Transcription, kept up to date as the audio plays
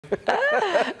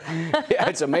Yeah,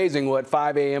 it's amazing what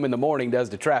 5 a.m. in the morning does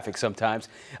to traffic sometimes.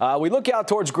 We look out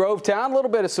towards Grovetown, a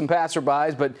little bit of some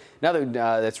passerbys, but nothing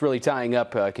that's really tying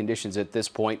up conditions at this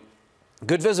point.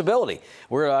 Good visibility.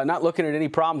 We're not looking at any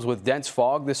problems with dense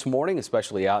fog this morning,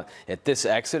 especially out at this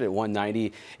exit at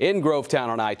 190 in Grovetown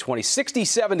on I-20.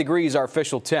 67 degrees our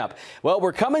official temp. Well,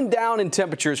 we're coming down in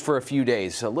temperatures for a few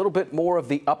days. A little bit more of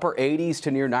the upper 80s to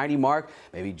near 90 mark,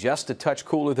 maybe just a touch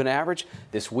cooler than average.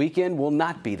 This weekend will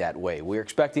not be that way. We're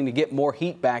expecting to get more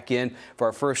heat back in for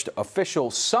our first official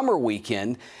summer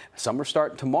weekend. Summer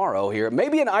starting tomorrow here.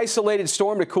 Maybe an isolated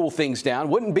storm to cool things down.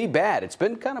 Wouldn't be bad. It's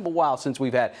been kind of a while since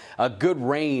we've had a good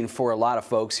rain for a lot of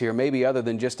folks here, maybe other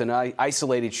than just an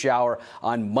isolated shower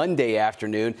on Monday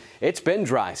afternoon. It's been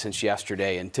dry since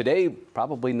yesterday, and today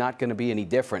probably not going to be any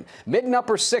different. Mid and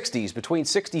upper 60s, between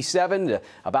 67 to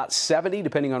about 70,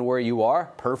 depending on where you are.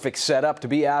 Perfect setup to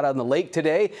be out on the lake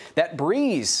today. That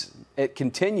breeze, it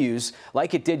continues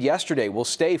like it did yesterday. Will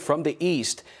stay from the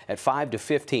east at 5 to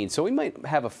 15. So we might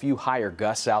have a few higher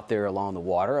gusts out there along the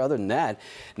water. Other than that,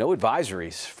 no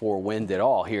advisories for wind at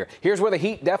all here. Here's where the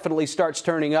heat definitely starts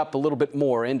turning up a little bit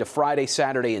more into Friday,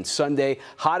 Saturday, and Sunday.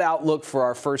 Hot outlook for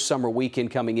our first summer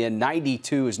weekend coming in.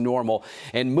 92 is normal.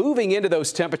 And moving into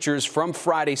those temperatures from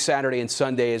Friday, Saturday, and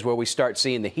Sunday is where we start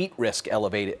seeing the heat risk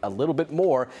elevated a little bit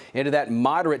more into that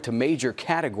moderate to major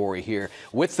category here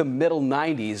with the middle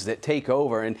 90s that take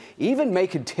over and even may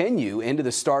continue into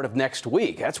the start of next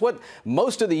week. That's what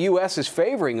most of the U.S. is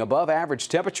favoring, above average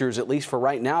temperatures, at least for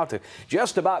right now, to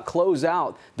just about close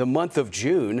out the month of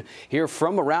June. Here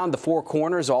from around the Four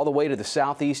Corners all the way to the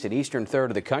southeast and eastern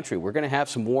third of the country, we're going to have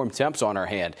some warm temps on our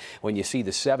hand when you see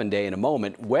the 7-day in a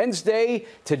moment. Wednesday,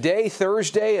 today,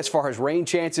 Thursday, as far as rain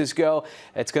chances go,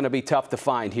 it's going to be tough to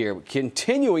find here.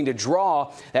 Continuing to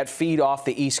draw that feed off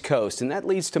the east coast, and that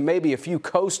leads to maybe a few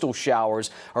coastal showers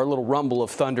or a little rumble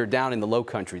of thunder down in the low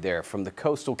country there from the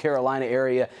coastal Carolina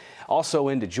area also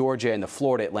into Georgia and the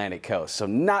Florida Atlantic coast. So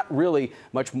not really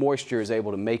much moisture is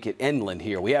able to make it inland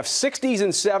here. We have 60s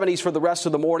and 70s for the rest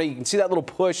of the morning. You can see that little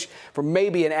push for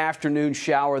maybe an afternoon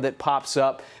shower that pops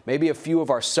up. Maybe a few of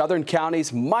our southern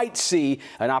counties might see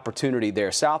an opportunity there.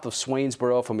 South of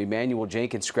Swainsboro from Emmanuel,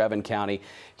 Jenkins, Screven County,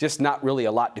 just not really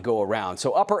a lot to go around.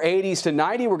 So upper 80s to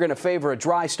 90, we're going to favor a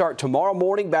dry start tomorrow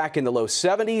morning, back in the low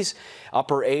 70s,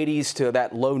 upper 80s to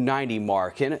that low 90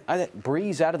 mark. And that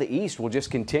breeze out of the east will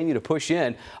just continue to push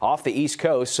in off the east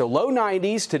coast. So low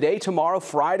 90s today, tomorrow,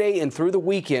 Friday, and through the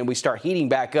weekend, we start heating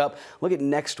back up. Look at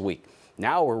next week.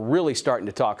 Now we're really starting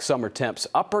to talk summer temps,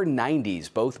 upper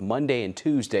 90s, both Monday and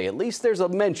Tuesday. At least there's a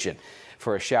mention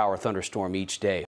for a shower thunderstorm each day.